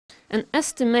An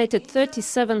estimated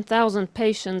 37,000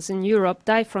 patients in Europe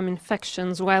die from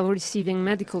infections while receiving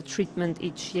medical treatment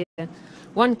each year.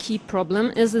 One key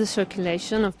problem is the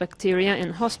circulation of bacteria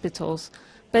in hospitals.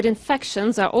 But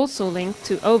infections are also linked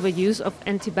to overuse of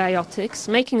antibiotics,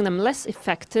 making them less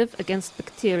effective against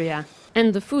bacteria.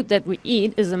 And the food that we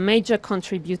eat is a major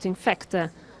contributing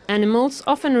factor. Animals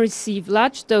often receive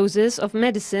large doses of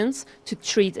medicines to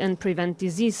treat and prevent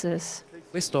diseases.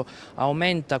 Questo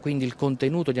aumenta quindi il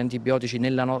contenuto di antibiotici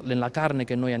nella carne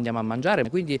che noi andiamo a mangiare,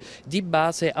 quindi di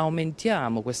base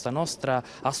aumentiamo questa nostra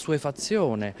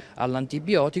assuefazione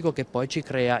all'antibiotico che poi ci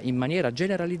crea in maniera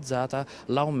generalizzata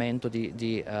l'aumento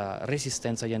di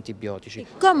resistenza agli antibiotici.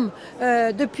 Comme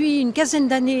depuis une quinzaine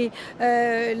d'années,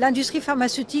 l'industrie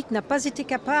pharmaceutique n'a pas été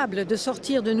capable de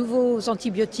sortir de nouveaux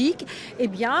antibiotiques, eh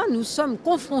bien nous sommes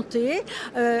confrontés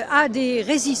à des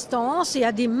résistances et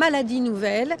à des maladies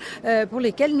nouvelles pour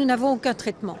lesquelles nous n'avons aucun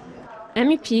traitement.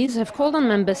 MEPs have called on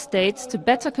member states to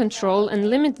better control and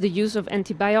limit the use of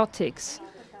antibiotics.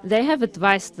 They have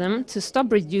advised them to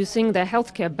stop reducing their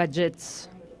healthcare budgets.